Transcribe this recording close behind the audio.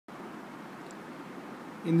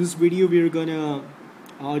In this video, we're gonna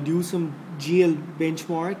do some GL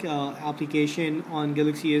benchmark application on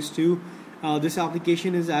Galaxy S2. This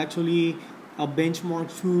application is actually a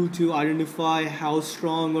benchmark tool to identify how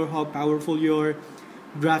strong or how powerful your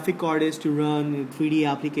graphic card is to run 3D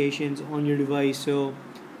applications on your device. So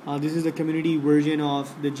this is the community version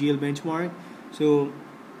of the GL benchmark. So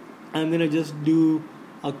I'm gonna just do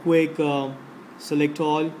a quick select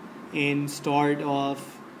all and start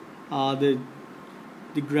off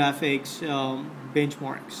the graphics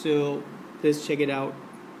benchmark. So let's check it out.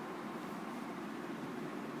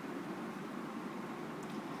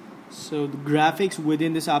 So the graphics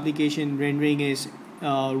within this application rendering is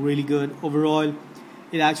really good. Overall,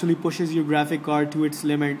 it actually pushes your graphic card to its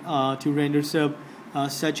limit to render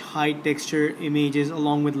such high texture images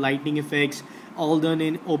along with lighting effects, all done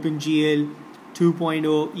in OpenGL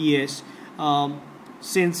 2.0 ES.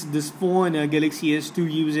 Since this phone Galaxy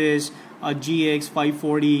S2 uses a GX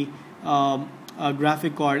 540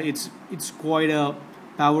 graphic card, it's quite a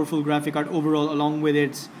powerful graphic card overall, along with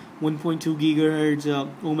its 1.2 gigahertz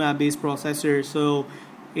OMAP based processor. So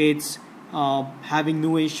it's having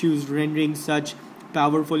no issues rendering such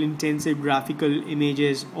powerful intensive graphical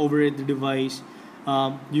images over the device.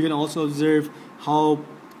 You can also observe how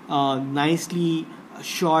nicely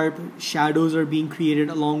sharp shadows are being created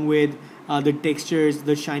along with the textures,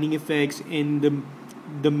 the shining effects in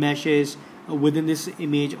the meshes within this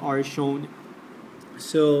image are shown.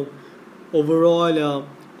 So overall,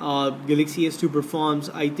 Galaxy S2 performs,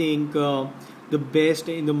 I think, the best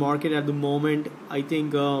in the market at the moment. I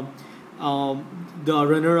think the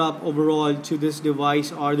runner-up overall to this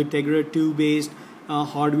device are the Tegra 2 based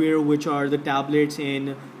hardware, which are the tablets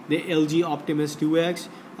and the LG Optimus 2X.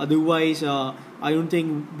 Otherwise, I don't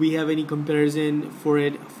think we have any comparison for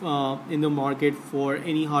it in the market for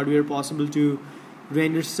any hardware possible to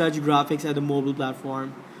render such graphics at the mobile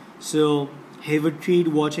platform. So have a treat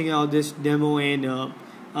watching out this demo, and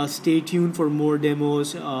stay tuned for more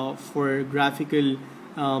demos for graphical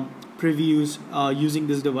previews using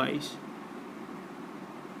this device.